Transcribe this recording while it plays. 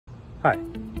Hi,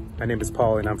 my name is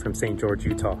Paul and I'm from St. George,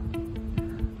 Utah.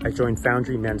 I joined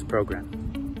Foundry Men's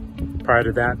Program. Prior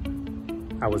to that,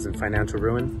 I was in financial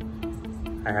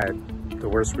ruin. I had the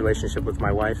worst relationship with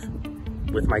my wife,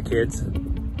 with my kids,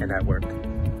 and at work.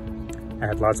 I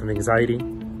had lots of anxiety,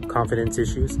 confidence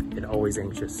issues, and always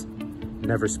anxious.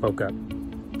 Never spoke up.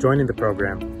 Joining the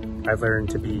program, I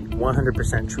learned to be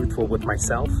 100% truthful with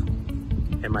myself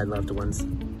and my loved ones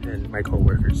and my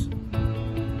coworkers.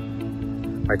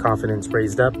 My confidence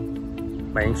raised up,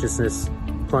 my anxiousness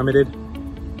plummeted,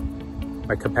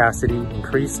 my capacity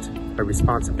increased, my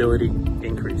responsibility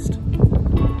increased.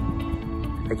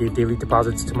 I gave daily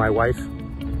deposits to my wife,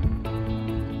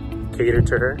 catered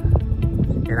to her,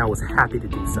 and I was happy to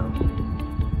do so.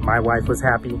 My wife was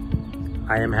happy,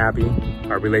 I am happy,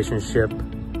 our relationship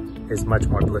is much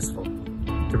more blissful.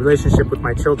 The relationship with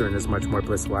my children is much more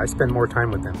blissful. I spend more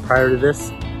time with them. Prior to this,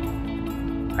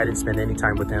 I didn't spend any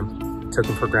time with them. Took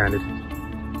them for granted,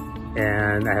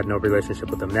 and I had no relationship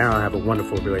with them. Now I have a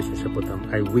wonderful relationship with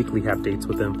them. I weekly have dates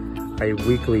with them. I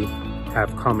weekly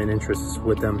have common interests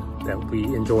with them that we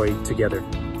enjoy together.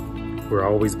 We're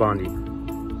always bonding.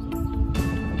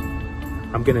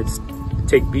 I'm gonna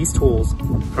take these tools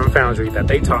from Foundry that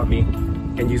they taught me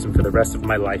and use them for the rest of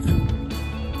my life.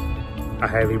 I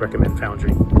highly recommend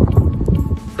Foundry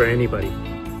for anybody.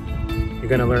 You're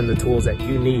gonna learn the tools that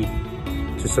you need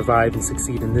to survive and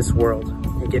succeed in this world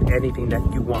and get anything that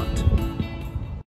you want.